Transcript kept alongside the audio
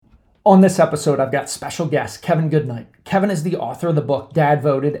On this episode, I've got special guest Kevin Goodnight. Kevin is the author of the book Dad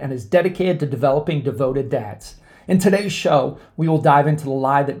Voted and is dedicated to developing devoted dads. In today's show, we will dive into the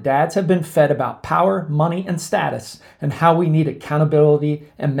lie that dads have been fed about power, money, and status, and how we need accountability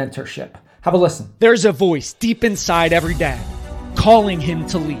and mentorship. Have a listen. There's a voice deep inside every dad calling him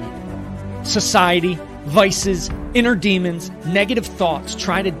to lead. Society, vices, inner demons, negative thoughts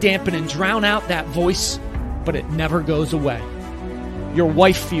try to dampen and drown out that voice, but it never goes away. Your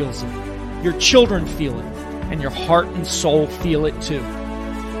wife feels it, your children feel it, and your heart and soul feel it too.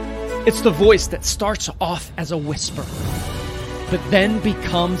 It's the voice that starts off as a whisper, but then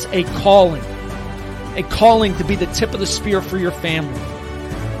becomes a calling to be the tip of the spear for your family,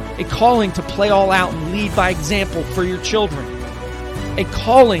 a calling to play all out and lead by example for your children, a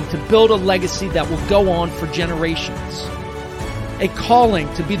calling to build a legacy that will go on for generations, a calling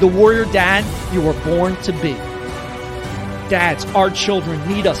to be the warrior dad you were born to be. Dads, our children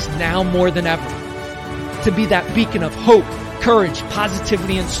need us now more than ever to be that beacon of hope, courage,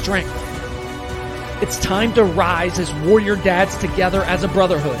 positivity, and strength. It's time to rise as warrior dads together as a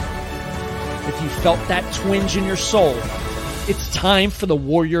brotherhood. If you felt that twinge in your soul, it's time for the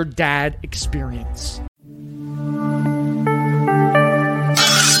Warrior Dad Experience.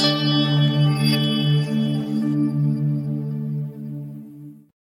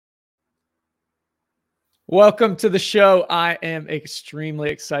 Welcome to the show. I am extremely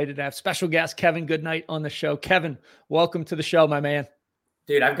excited to have special guest Kevin Goodnight on the show. Kevin, welcome to the show, my man.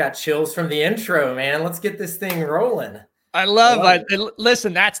 Dude, I've got chills from the intro, man. Let's get this thing rolling. I love it.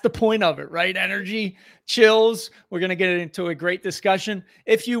 Listen, that's the point of it, right? Energy, chills. We're going to get into a great discussion.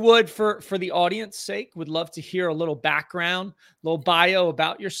 If you would, for the audience sake, would love to hear a little background, a little bio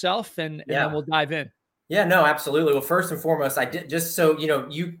about yourself, and then we'll dive in. Yeah, no, absolutely. Well, first and foremost, I did just so you know,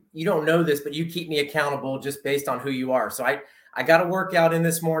 you don't know this, but you keep me accountable just based on who you are. So I got a workout in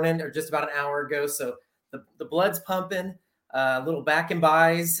this morning, or just about an hour ago. So the blood's pumping, a little back and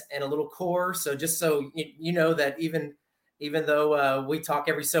buys, and a little core. So just so you know that even though we talk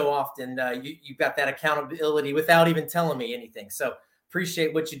every so often, you've got that accountability without even telling me anything. So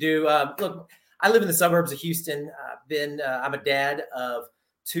appreciate what you do. Look, I live in the suburbs of Houston. I'm a dad of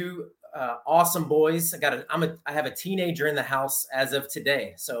two awesome boys. I have a teenager in the house as of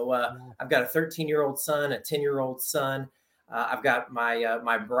today. So I've got a 13-year-old son, a 10-year-old son. I've got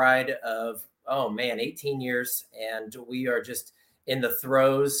my bride of 18 years, and we are just in the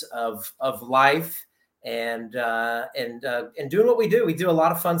throes of life and doing what we do. We do a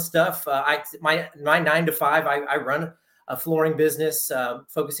lot of fun stuff. My 9 to 5, I run a flooring business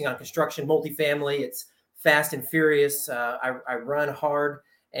focusing on construction, multifamily. It's fast and furious. I run hard.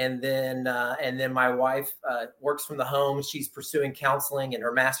 And then my wife works from the home. She's pursuing counseling and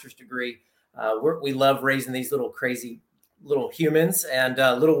her master's degree. We love raising these little crazy little humans and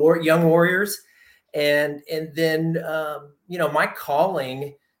young warriors. And then my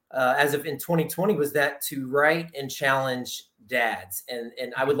calling as of in 2020 was that to write and challenge dads.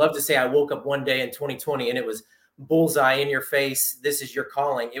 And I would love to say I woke up one day in 2020 and it was bullseye in your face. This is your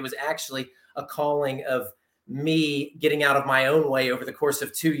calling. It was actually a calling of me getting out of my own way over the course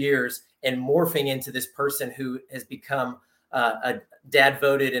of 2 years and morphing into this person who has become a dad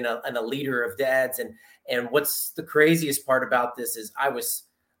voted and a leader of dads. And what's the craziest part about this is I was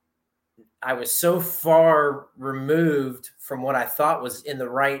so far removed from what I thought was in the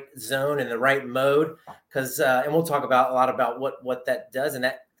right zone, in the right mode, because and we'll talk about a lot about what that does, and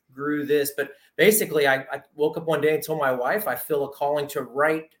that grew this. But basically, I woke up one day and told my wife I feel a calling to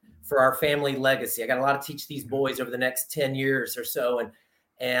write for our family legacy. I got a lot to teach these boys over the next 10 years or so.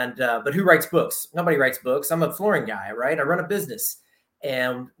 But who writes books? Nobody writes books. I'm a flooring guy, right? I run a business,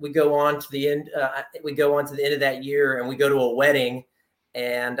 and we go on to the end. We go on to the end of that year, and we go to a wedding,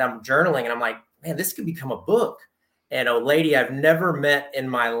 and I'm journaling, and I'm like, man, this could become a book. And a lady I've never met in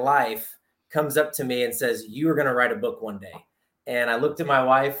my life comes up to me and says, "You are going to write a book one day." And I looked at my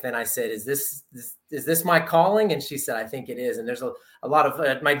wife and I said, is this my calling? And she said, I think it is. And there's a lot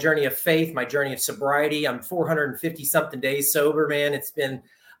of my journey of faith, my journey of sobriety. I'm 450 something days sober, man. It's been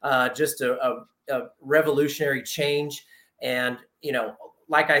just a revolutionary change. And,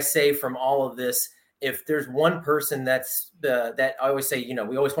 like I say, from all of this, if there's one person that I always say,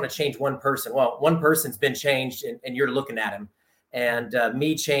 we always want to change one person. Well, one person's been changed and you're looking at him, and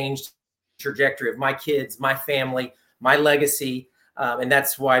me changed the trajectory of my kids, my family, my legacy. And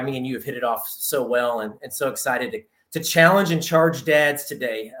that's why me and you have hit it off so well, and so excited to challenge and charge dads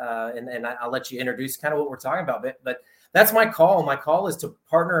today. And I'll let you introduce kind of what we're talking about. But that's my call. My call is to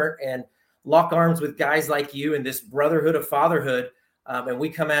partner and lock arms with guys like you in this brotherhood of fatherhood And we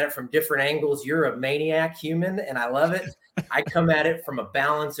come at it from different angles. You're a maniac human, and I love it. I come at it from a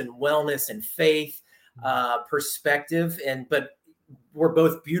balance and wellness and faith perspective. But we're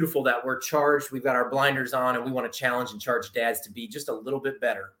both beautiful that we're charged. We've got our blinders on, and we want to challenge and charge dads to be just a little bit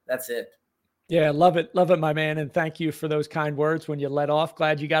better. That's it. Yeah, love it, my man, and thank you for those kind words when you let off.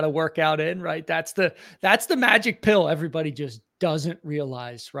 Glad you got a workout in, right? That's the magic pill everybody just doesn't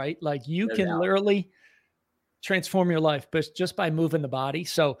realize, right? Like you can literally transform your life, but just by moving the body.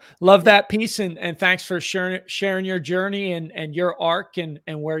 So love that piece, and thanks for sharing your journey and your arc and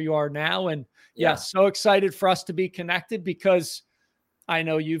where you are now. And so excited for us to be connected, because I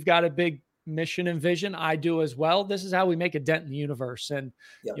know you've got a big mission and vision. I do as well. This is how we make a dent in the universe. And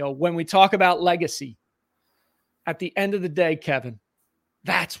you know, when we talk about legacy, at the end of the day, Kevin,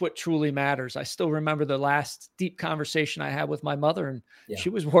 that's what truly matters. I still remember the last deep conversation I had with my mother, and she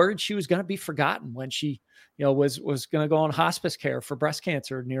was worried she was going to be forgotten when she, you know, was going to go on hospice care for breast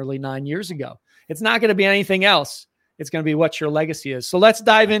cancer nearly 9 years ago. It's not going to be anything else. It's going to be what your legacy is. So let's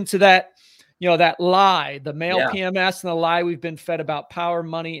dive into that, you know, that lie, the male PMS, and the lie we've been fed about power,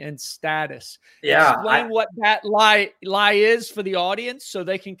 money, and status. Explain what that lie is for the audience so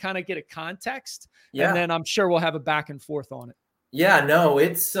they can kind of get a context. And then I'm sure we'll have a back and forth on it. Yeah, no,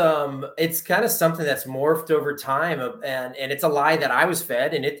 it's kind of something that's morphed over time, and it's a lie that I was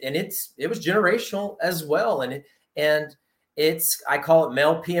fed, and it was generational as well, and I call it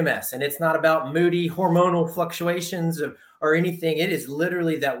male PMS, and it's not about moody hormonal fluctuations or anything. It is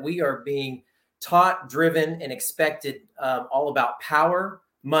literally that we are being taught, driven, and expected all about power,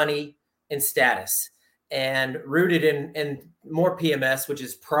 money, and status, and rooted in more PMS, which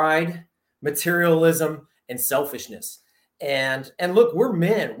is pride, materialism, and selfishness. And look, we're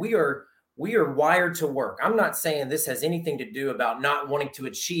men. We are wired to work. I'm not saying this has anything to do about not wanting to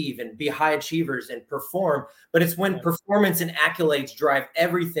achieve and be high achievers and perform, but it's when performance and accolades drive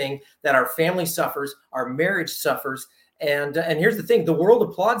everything that our family suffers, our marriage suffers. And here's the thing: the world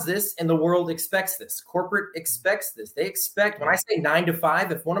applauds this, and the world expects this. Corporate expects this. They expect, when I say 9 to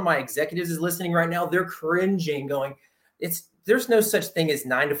 5, if one of my executives is listening right now, they're cringing, going, there's no such thing as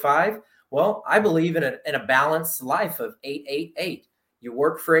 9 to 5. Well, I believe in a balanced life of 8-8-8. You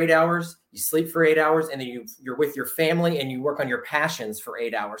work for 8 hours, you sleep for 8 hours, and then you're with your family and you work on your passions for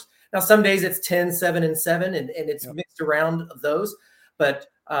 8 hours. Now, some days it's 10, 7, and 7, and it's mixed around those. But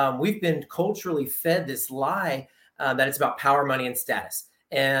we've been culturally fed this lie that it's about power, money, and status.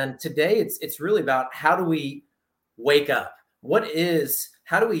 And today it's really about, how do we wake up?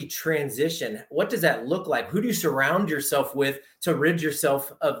 How do we transition? What does that look like? Who do you surround yourself with to rid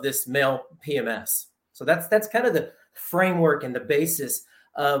yourself of this male PMS? So that's kind of the framework and the basis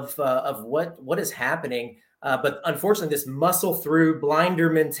of what is happening. But unfortunately, this muscle through blinder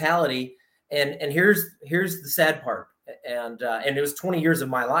mentality. And here's the sad part. And it was 20 years of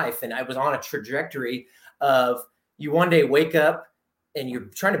my life, and I was on a trajectory of, you one day wake up and you're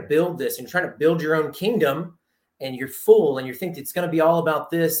trying to build this, and you're trying to build your own kingdom, and you're full, and you think it's going to be all about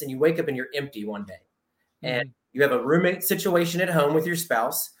this, and you wake up and you're empty one day. And you have a roommate situation at home with your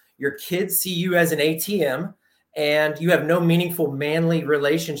spouse. Your kids see you as an ATM, and you have no meaningful manly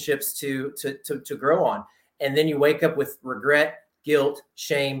relationships to grow on. And then you wake up with regret, guilt,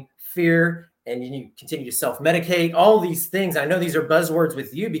 shame, fear, and you continue to self-medicate, all these things. I know these are buzzwords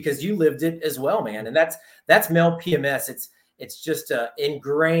with you because you lived it as well, man. And that's male PMS. It's just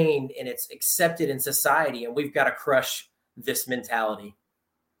ingrained, and it's accepted in society, and we've got to crush this mentality.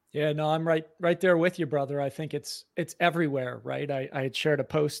 Yeah, no, I'm right there with you, brother. I think it's everywhere, right? I had shared a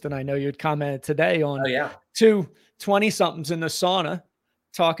post, and I know you had commented today on 2 20-somethings in the sauna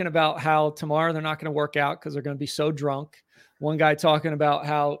talking about how tomorrow they're not going to work out because they're going to be so drunk. One guy talking about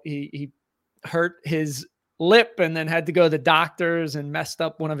how he hurt his lip and then had to go to the doctors and messed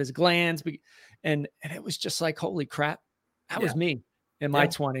up one of his glands. And it was just like, holy crap. That was me in my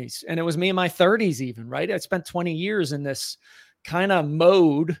 20s. And it was me in my 30s even, right? I spent 20 years in this kind of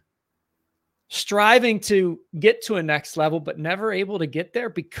mode, striving to get to a next level, but never able to get there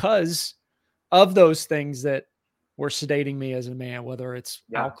because of those things that were sedating me as a man, whether it's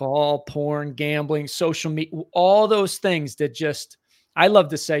alcohol, porn, gambling, social media, all those things that just, I love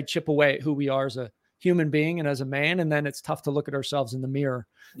to say, chip away at who we are as a human being and as a man. And then it's tough to look at ourselves in the mirror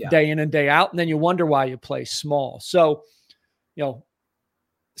day in and day out. And then you wonder why you play small. So, you know,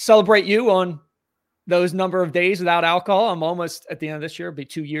 celebrate you on those number of days without alcohol. I'm almost at the end of this year, it'll be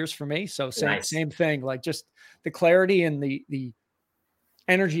 2 years for me. So same thing, like just the clarity and the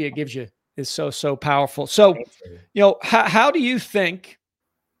energy it gives you is so powerful. So, you know, how do you think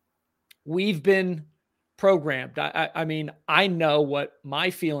we've been programmed? I mean, I know what my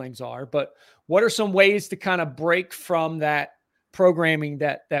feelings are, but what are some ways to kind of break from that programming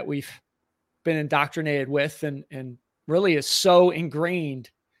that we've been indoctrinated with and really is so ingrained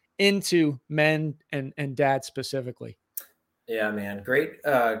into men and dads specifically? Yeah, man. Great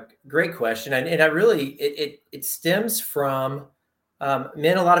question. And I really, it stems from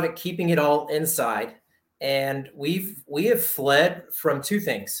men, a lot of it keeping it all inside. And we have fled from two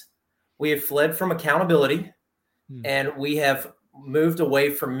things. We have fled from accountability, and we have moved away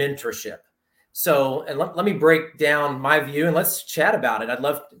from mentorship. So, and let me break down my view and let's chat about it. I'd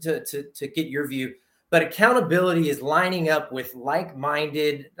love to get your view. But accountability is lining up with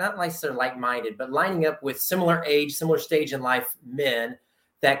like-minded, not like they're like-minded, but lining up with similar age, similar stage in life men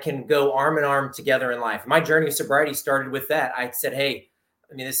that can go arm in arm together in life. My journey of sobriety started with that. I said, hey,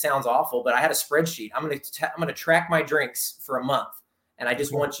 I mean, this sounds awful, but I had a spreadsheet. I'm going to track my drinks for a month. And I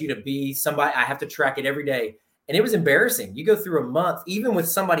just want you to be somebody, I have to track it every day. And it was embarrassing. You go through a month, even with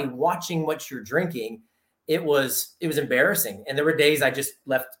somebody watching what you're drinking, it was embarrassing. And there were days I just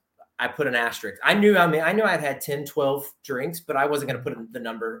left. I put an asterisk. I knew I'd had 10, 12 drinks, but I wasn't going to put the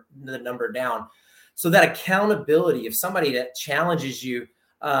number down. So that accountability of somebody that challenges you,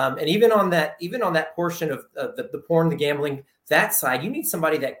 and even on that portion of the porn, the gambling, that side, you need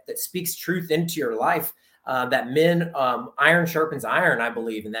somebody that speaks truth into your life. That men, iron sharpens iron, I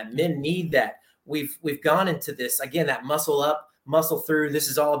believe, and that men need that. We've gone into this again, that muscle up, muscle through. This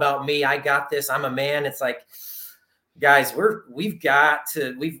is all about me. I got this. I'm a man. It's like, guys, we've got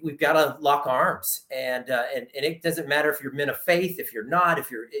to lock arms, and it doesn't matter if you're men of faith, if you're not,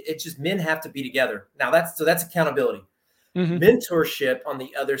 it's just men have to be together. Now that's accountability. Mentorship on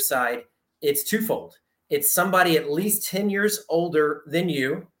the other side, it's twofold. It's somebody at least 10 years older than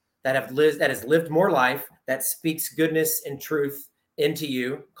you that has lived more life, that speaks goodness and truth into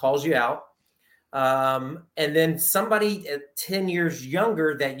you, calls you out. And then somebody at 10 years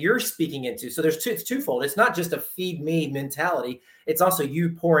younger that you're speaking into. So it's twofold. It's not just a feed me mentality. It's also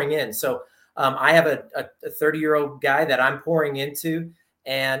you pouring in. So I have a 30-year-old guy that I'm pouring into,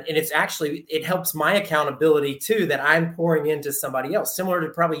 and it helps my accountability too, that I'm pouring into somebody else, similar to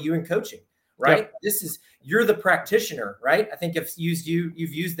probably you in coaching, right? Yep. You're the practitioner, right? I think you've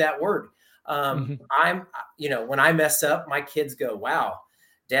used that word. When I mess up, my kids go, wow,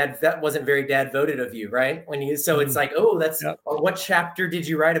 Dad, that wasn't very dad voted of you, right? It's like, oh, that's what chapter did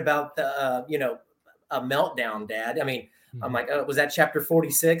you write about the, a meltdown, Dad? I mean, I'm like, oh, was that chapter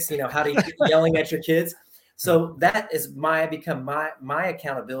 46? How do you keep yelling at your kids? So that is my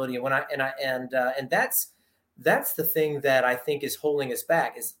accountability. And that's the thing that I think is holding us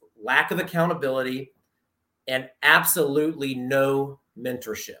back is lack of accountability and absolutely no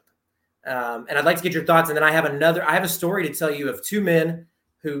mentorship. And I'd like to get your thoughts. And then I have a story to tell you of two men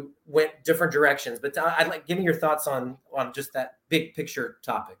who went different directions, but I'd like give me your thoughts on just that big picture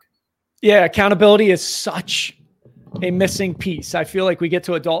topic. Yeah. Accountability is such a missing piece. I feel like we get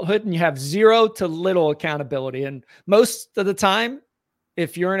to adulthood and you have zero to little accountability. And most of the time,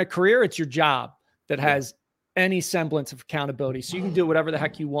 if you're in a career, it's your job that has any semblance of accountability. So you can do whatever the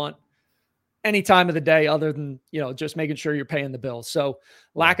heck you want any time of the day other than, just making sure you're paying the bills. So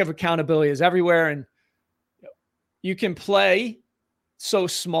lack of accountability is everywhere. And you can play so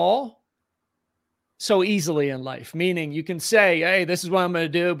small, so easily in life, meaning you can say, hey, this is what I'm going to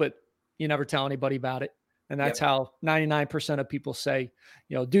do, but you never tell anybody about it. And that's how 99% of people say,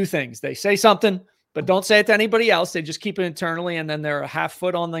 do things. They say something, but don't say it to anybody else. They just keep it internally. And then they're a half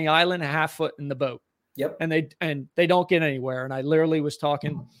foot on the island, a half foot in the boat. Yep. And they don't get anywhere. And I literally was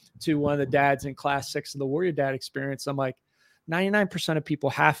talking to one of the dads in class 6 of the Warrior Dad Experience. I'm like, 99% of people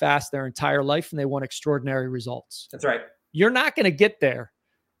half-ass their entire life and they want extraordinary results. That's right. You're not going to get there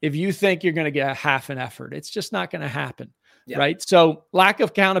if you think you're going to get a half an effort. It's just not going to happen. Right. So lack of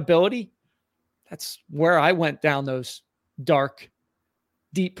accountability, that's where I went down those dark,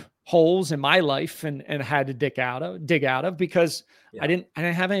 deep holes in my life and had to dig out of because I didn't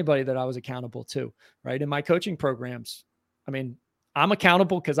have anybody that I was accountable to. Right. In my coaching programs, I mean, I'm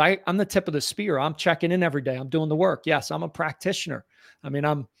accountable because I'm the tip of the spear. I'm checking in every day. I'm doing the work. Yes, I'm a practitioner. I mean,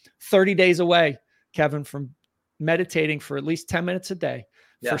 I'm 30 days away, Kevin, from meditating for at least 10 minutes a day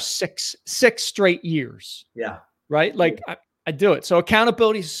for six straight years. Yeah. Right. Like I do it. So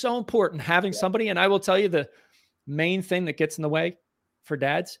accountability is so important, having somebody. And I will tell you the main thing that gets in the way for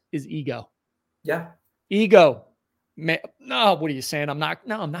dads is ego. Yeah. Ego. No, what are you saying? I'm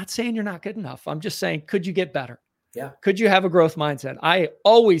not saying you're not good enough. I'm just saying, could you get better? Yeah. Could you have a growth mindset? I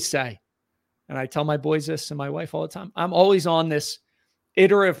always say, and I tell my boys this and my wife all the time, I'm always on this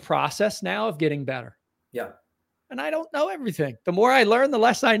iterative process now of getting better. Yeah. And I don't know everything. The more I learn, the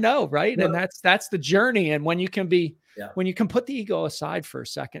less I know. Right. Yeah. And that's the journey. And when you can when you can put the ego aside for a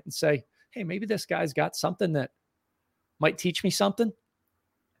second and say, hey, maybe this guy's got something that might teach me something,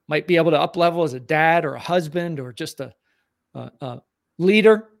 might be able to up level as a dad or a husband or just a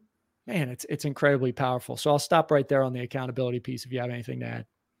leader. Man, it's incredibly powerful. So I'll stop right there on the accountability piece if you have anything to add.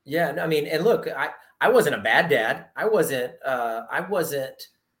 Yeah, I mean, and look, I wasn't a bad dad. I wasn't,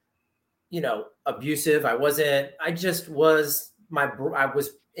 abusive. I just was I was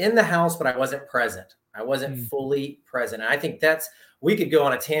in the house, but I wasn't present. I wasn't fully present. And I think we could go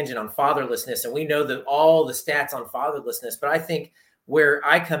on a tangent on fatherlessness, and we know that all the stats on fatherlessness, but I think where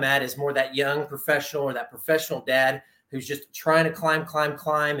I come at is more that young professional or that professional dad who's just trying to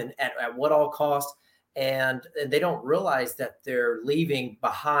climb and at what all cost. And they don't realize that they're leaving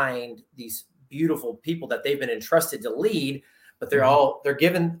behind these beautiful people that they've been entrusted to lead, but they're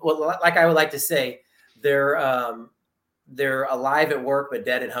given, well, like I would like to say, they're alive at work, but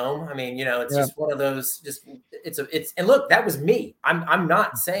dead at home. I mean, it's just one of those, and look, that was me. I'm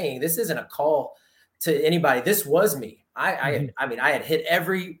not saying this isn't a call to anybody. This was me. I had hit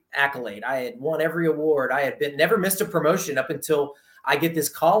every accolade. I had won every award. I had never missed a promotion up until I get this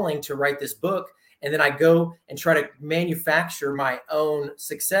calling to write this book. And then I go and try to manufacture my own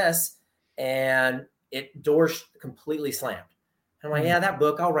success, and doors completely slammed. I'm like, yeah, that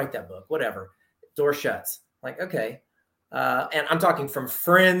book, I'll write that book, whatever. Door shuts. I'm like, okay. And I'm talking from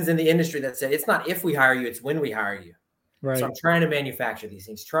friends in the industry that said, it's not if we hire you, it's when we hire you. Right. So I'm trying to manufacture these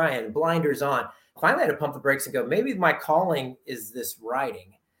things, blinders on. Finally, I had to pump the brakes and go, maybe my calling is this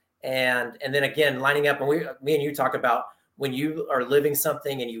writing. And then again, lining up, and me and you talk about when you are living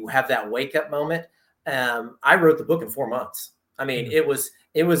something and you have that wake up moment. I wrote the book in 4 months. I mean, it was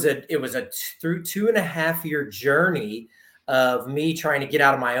through 2.5 year journey of me trying to get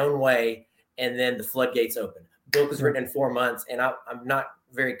out of my own way. And then the floodgates opened. The book was written in 4 months, and I'm not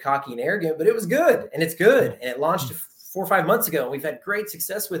very cocky and arrogant, but it was good, and it's good. And it launched 4 or 5 months ago, and we've had great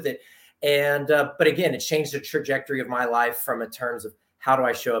success with it. And, but again, it changed the trajectory of my life from in terms of how do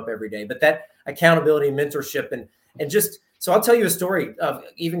I show up every day, but that accountability, mentorship, and just, so I'll tell you a story of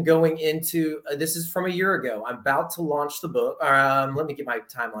even going into, this is from a year ago. I'm about to launch the book. Let me get my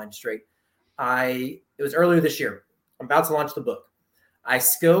timeline straight. It was earlier this year. I'm about to launch the book. I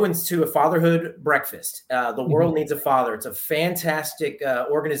go into a fatherhood breakfast. The World Needs a Father. It's a fantastic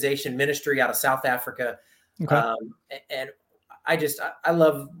organization, ministry out of South Africa. Okay. And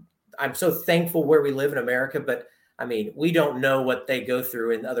I'm so thankful where we live in America, but I mean, we don't know what they go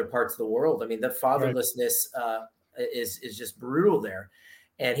through in other parts of the world. I mean, the fatherlessness is just brutal there.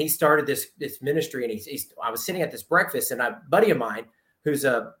 And he started this ministry, and I was sitting at this breakfast, and a buddy of mine who's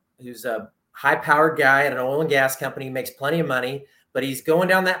a high powered guy at an oil and gas company, makes plenty of money, but he's going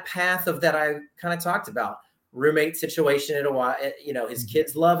down that path of that I kind of talked about, roommate situation at a while. His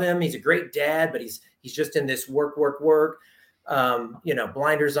kids love him. He's a great dad, but he's just in this work,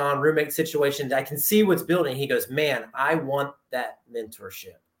 blinders on, roommate situation. I can see what's building. He goes, man, I want that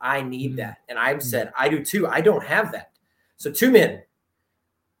mentorship. I need that. And I said, I do too. I don't have that. So 2 men,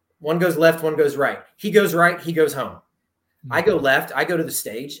 one goes left, one goes right. He goes right, he goes home. I go left, I go to the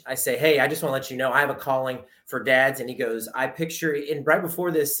stage. I say, hey, I just want to let you know I have a calling for dads. And he goes, I picture, and right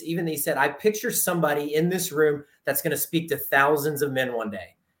before this, even he said, I picture somebody in this room that's going to speak to thousands of men one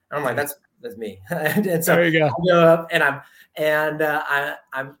day. And I'm like, that's me. And so there you go. I go up, and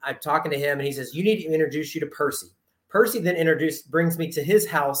I'm talking to him, and he says, you need to introduce you to Percy. Percy then brings me to his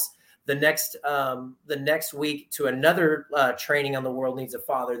house the next week to another training on the World Needs a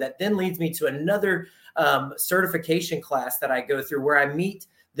Father. That then leads me to another certification class that I go through, where I meet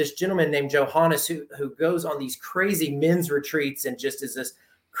this gentleman named Johannes who goes on these crazy men's retreats and just is this.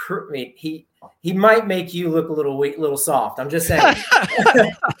 I mean, he might make you look a little weak, little soft. I'm just saying.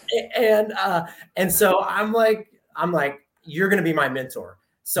 and so I'm like, you're going to be my mentor.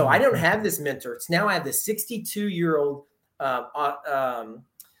 So I don't have this mentor. It's now I have this 62-year-old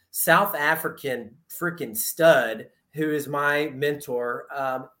South African freaking stud who is my mentor.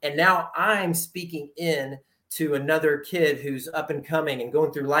 And now I'm speaking in to another kid who's up and coming and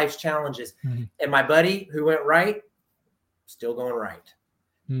going through life's challenges. Mm-hmm. And my buddy who went right, still going right.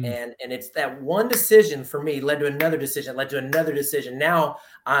 And it's that one decision for me led to another decision. Now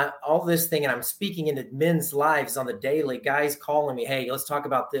all this thing, and I'm speaking into men's lives on the daily, guys calling me, hey, let's talk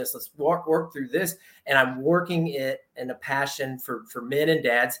about this. Let's work through this. And I'm working it in a passion for men and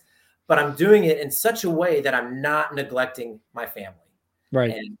dads, but I'm doing it in such a way that I'm not neglecting my family.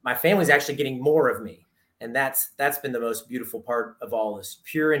 Right. And my family's actually getting more of me. And that's been the most beautiful part of all this,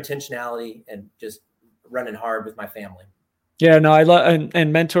 pure intentionality and just running hard with my family. Yeah, no, I love,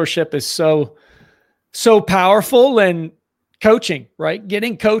 and mentorship is so powerful, and coaching, right?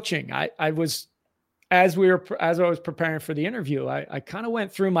 Getting coaching. I was, as I was preparing for the interview, I kind of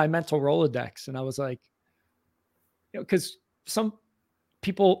went through my mental Rolodex, and I was like, because some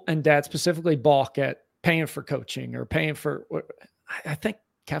people and dads specifically balk at paying for coaching or paying for, I think,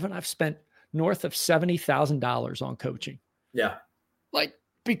 Kevin, I've spent north of $70,000 on coaching. Yeah. Like,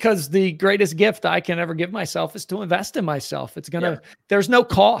 because the greatest gift I can ever give myself is to invest in myself. It's going to, there's no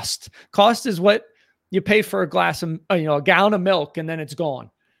cost. Cost is what you pay for a glass of, a gallon of milk, and then it's gone.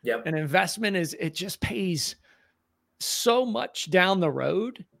 Yep. An investment it just pays so much down the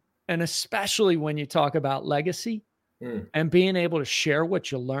road. And especially when you talk about legacy and being able to share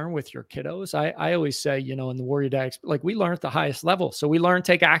what you learn with your kiddos. I always say, in the Warrior Dad, like, we learn at the highest level. So we learn,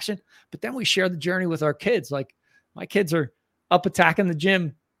 take action, but then we share the journey with our kids. Like, my kids are up attacking the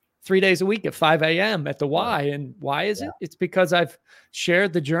gym 3 days a week at 5 a.m. at the Y. And why is it? It's because I've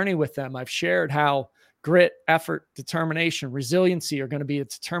shared the journey with them. I've shared how grit, effort, determination, resiliency are going to be a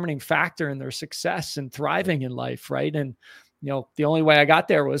determining factor in their success and thriving in life. Right. And, the only way I got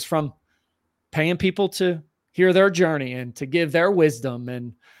there was from paying people to hear their journey and to give their wisdom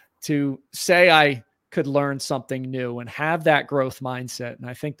and to say I could learn something new and have that growth mindset. And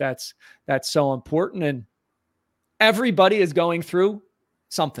I think that's so important. And everybody is going through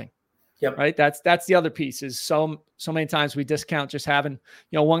something. Yep. Right. That's the other piece is so many times we discount just having,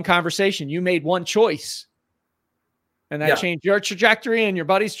 one conversation. You made one choice and that changed your trajectory and your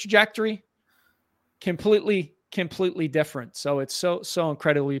buddy's trajectory. Completely different. So it's so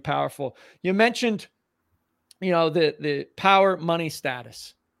incredibly powerful. You mentioned, the power, money,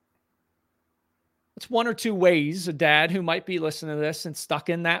 status. What's one or two ways a dad who might be listening to this and stuck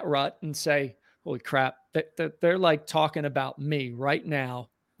in that rut and say, holy crap, they're like talking about me right now.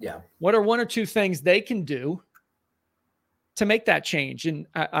 Yeah. What are one or two things they can do to make that change? And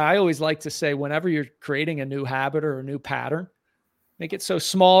I always like to say, whenever you're creating a new habit or a new pattern, make it so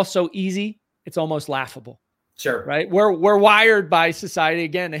small, so easy, it's almost laughable. Sure. Right. We're wired by society,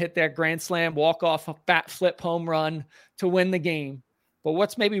 again, to hit that grand slam, walk off a bat flip home run to win the game. But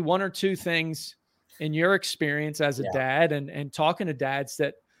what's maybe one or two things in your experience as a dad and talking to dads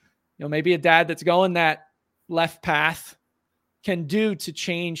that, maybe a dad that's going that left path can do to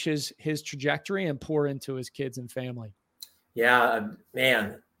change his trajectory and pour into his kids and family? Yeah,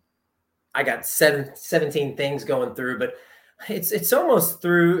 man, I got 17 things going through, but it's almost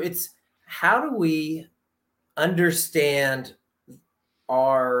through. It's how do we understand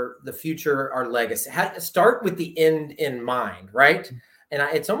the future, our legacy? How to start with the end in mind, right? And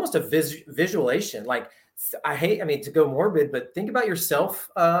it's almost a visualization. Like, to go morbid, but think about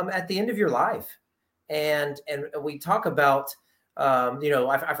yourself at the end of your life. And we talk about,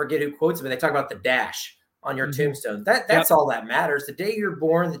 I forget who quotes it, but they talk about the dash on your tombstone. That's all that matters. The day you're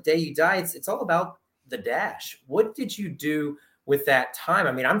born, the day you die, it's all about the dash. What did you do with that time?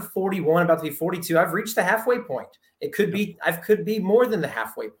 I mean, I'm 41, about to be 42. I've reached the halfway point. I could be more than the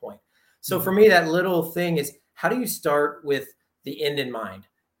halfway point. So for me, that little thing is, how do you start with the end in mind?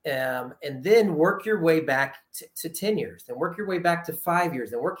 And then work your way back to 10 years, then work your way back to 5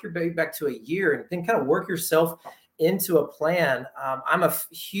 years, then work your way back to a year, and then kind of work yourself into a plan. I'm a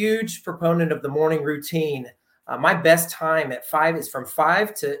huge proponent of the morning routine. My best time at 5 is from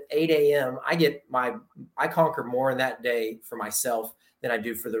 5 to 8 a.m. I conquer more in that day for myself than I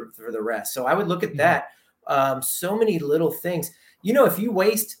do for the rest. So I would look at that. So many little things, if you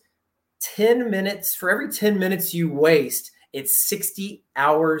waste 10 minutes, for every 10 minutes you waste, it's 60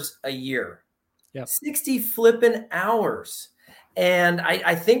 hours a year. Yep. 60 flipping hours. And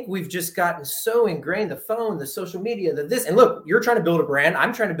I think we've just gotten so ingrained, the phone, the social media, this. And look, you're trying to build a brand.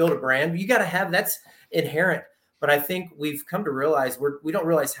 I'm trying to build a brand. You got to have, that's inherent. But I think we've come to realize we don't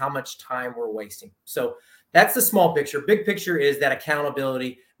realize how much time we're wasting. So that's the small picture. Big picture is that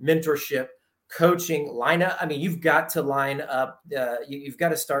accountability, mentorship, coaching, line up. I mean, you've got to line up. You've got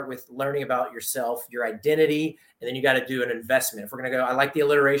to start with learning about yourself, your identity, and then you got to do an investment. If we're going to go, I like the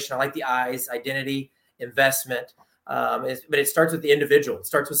alliteration. I like the I's, identity, investment. But it starts with the individual. It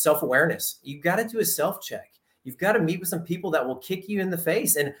starts with self-awareness. You've got to do a self-check. You've got to meet with some people that will kick you in the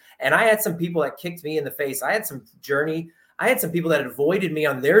face. And I had some people that kicked me in the face. I had some people that avoided me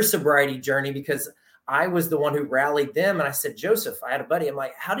on their sobriety journey because I was the one who rallied them. And I said, Joseph, I had a buddy. I'm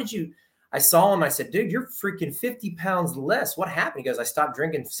like, I saw him. I said, dude, you're freaking 50 pounds less. What happened? He goes, I stopped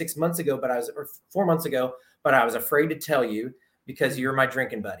drinking 6 months ago, or 4 months ago, but I was afraid to tell you because you're my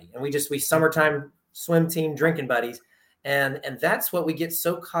drinking buddy. And we summertime swim team drinking buddies. And that's what we get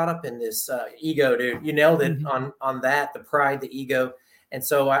so caught up in, this ego, dude. You nailed it on that, the pride, the ego. And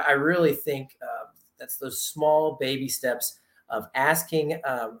so I really think that's those small baby steps of asking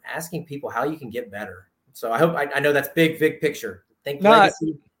people how you can get better. So I know that's big picture. Think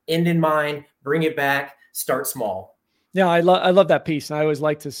legacy, end in mind, bring it back, start small. Yeah, I love that piece. And I always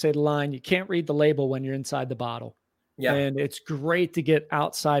like to say the line, you can't read the label when you're inside the bottle. Yeah. And it's great to get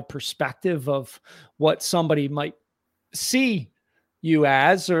outside perspective of what somebody might see you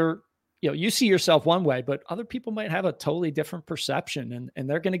as, or, you see yourself one way, but other people might have a totally different perception, and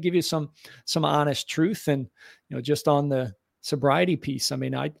they're going to give you some honest truth. And, just on the sobriety piece, I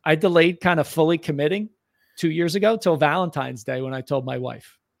mean, I delayed kind of fully committing 2 years ago till Valentine's Day when I told my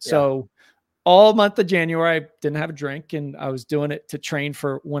wife. So all month of January, I didn't have a drink, and I was doing it to train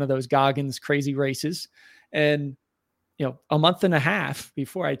for one of those Goggins crazy races. And, a month and a half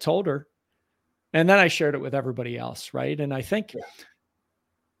before I told her, and then I shared it with everybody else. Right. And I think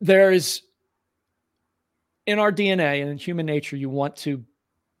there's, in our DNA and in human nature, you want to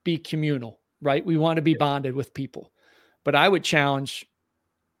be communal, right? We want to be bonded with people. But I would challenge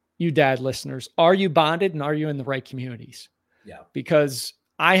you, dad listeners, are you bonded, and are you in the right communities? Yeah. Because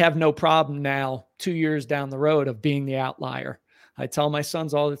I have no problem now, 2 years down the road, of being the outlier. I tell my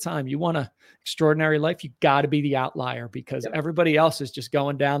sons all the time, you want an extraordinary life, you got to be the outlier, because everybody else is just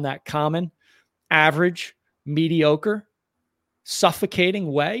going down that common, average, mediocre,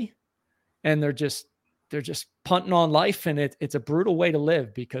 suffocating way. And they're just punting on life. And it's a brutal way to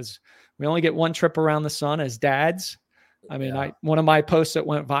live, because we only get one trip around the sun as dads. I mean, one of my posts that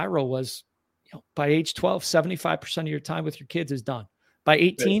went viral was, by age 12, 75% of your time with your kids is done. By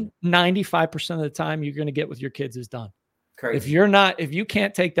 18, 95% of the time you're going to get with your kids is done. Crazy. If you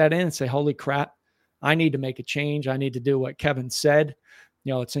can't take that in and say, holy crap, I need to make a change, I need to do what Kevin said,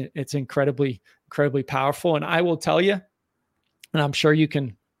 it's incredibly, incredibly powerful. And I will tell you, and I'm sure you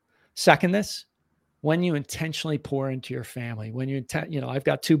can second this, when you intentionally pour into your family, when I've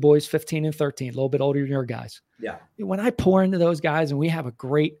got 2 boys, 15 and 13, a little bit older than your guys. Yeah. When I pour into those guys and we have a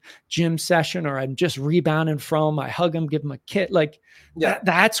great gym session, or I'm just rebounding from, I hug them, give them a kit,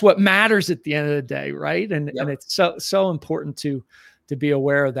 that's what matters at the end of the day. Right. And it's so important to be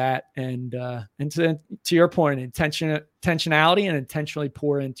aware of that. And to your point, intentionality, and intentionally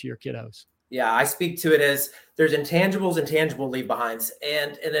pour into your kiddos. Yeah, I speak to it as there's intangibles and tangible leave behinds.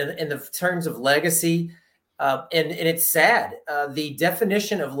 And in the terms of legacy, and it's sad, the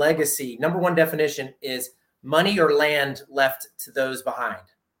definition of legacy, number one definition, is money or land left to those behind.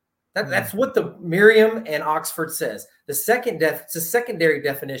 That's what the Merriam and Oxford says. The secondary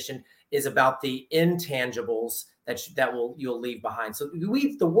definition is about the intangibles you'll leave behind. So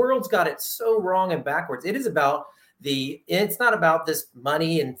the world's got it so wrong and backwards. It is about it's not about this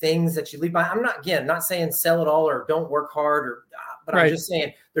money and things that you leave behind. I'm not saying sell it all or don't work hard, but I'm just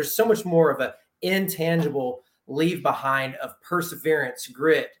saying there's so much more of a intangible leave behind of perseverance,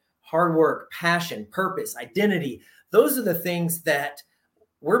 grit, hard work, passion, purpose, identity. Those are the things that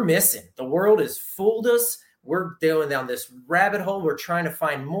we're missing. The world has fooled us. We're going down this rabbit hole. We're trying to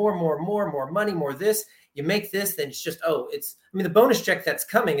find more money, more this. You make this, then it's just, the bonus check that's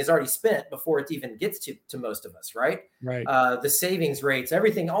coming is already spent before it even gets to most of us, right? Right. The savings rates,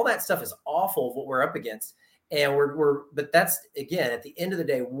 everything, all that stuff is awful of what we're up against. And but that's, again, at the end of the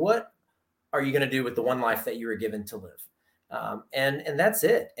day, what are you going to do with the one life that you were given to live? And that's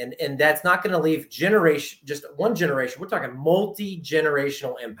it. And that's not going to leave just one generation. We're talking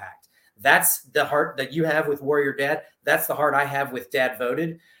multi-generational impact. That's the heart that you have with Warrior Dad. That's the heart I have with Dad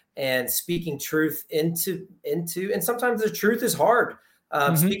Voted. And speaking truth into, and sometimes the truth is hard.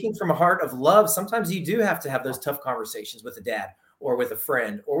 Speaking from a heart of love, sometimes you do have to have those tough conversations with a dad or with a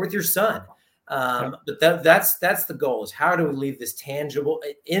friend or with your son. But that's the goal, is how do we leave this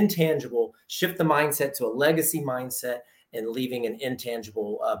intangible, shift the mindset to a legacy mindset, and leaving an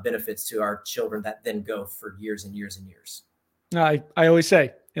intangible benefits to our children that then go for years and years and years. I always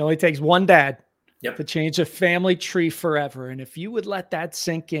say it only takes one dad to change a family tree forever. And if you would let that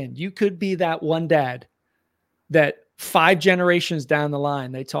sink in, you could be that one dad that 5 generations down the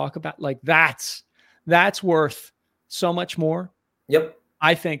line, they talk about, that's worth so much more.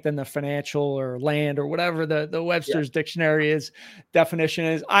 I think, than the financial or land or whatever the Webster's dictionary definition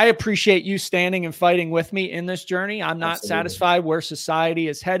is. I appreciate you standing and fighting with me in this journey. I'm not satisfied where society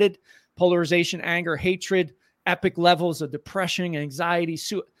is headed. Polarization, anger, hatred, epic levels of depression, anxiety,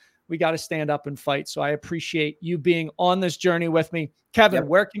 we got to stand up and fight. So I appreciate you being on this journey with me. Kevin,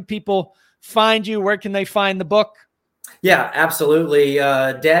 where can people find you? Where can they find the book? Yeah, absolutely.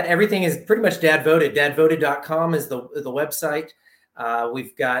 Everything is pretty much Dad Voted. Dadvoted.com is the website.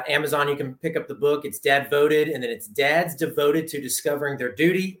 We've got Amazon. You can pick up the book. It's Dad Voted, and then it's Dads Devoted to Discovering Their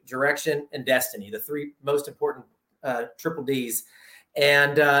Duty, Direction, and Destiny, the 3 most important triple Ds.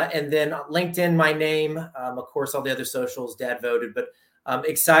 And then LinkedIn, my name, of course, all the other socials, Dad Voted. But I'm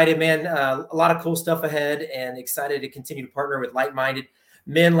excited, man. A lot of cool stuff ahead, and excited to continue to partner with like-minded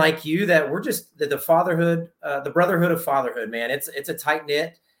men like you, that we're just the fatherhood, the brotherhood of fatherhood, man. It's a tight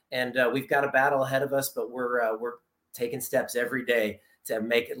knit, and we've got a battle ahead of us, but we're taking steps every day to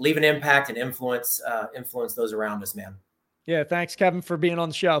leave an impact and influence those around us, man. Yeah. Thanks, Kevin, for being on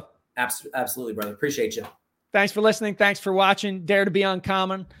the show. Absolutely, brother. Appreciate you. Thanks for listening. Thanks for watching. Dare to be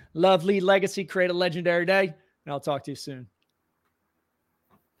uncommon. Love, lead, legacy, create a legendary day. And I'll talk to you soon.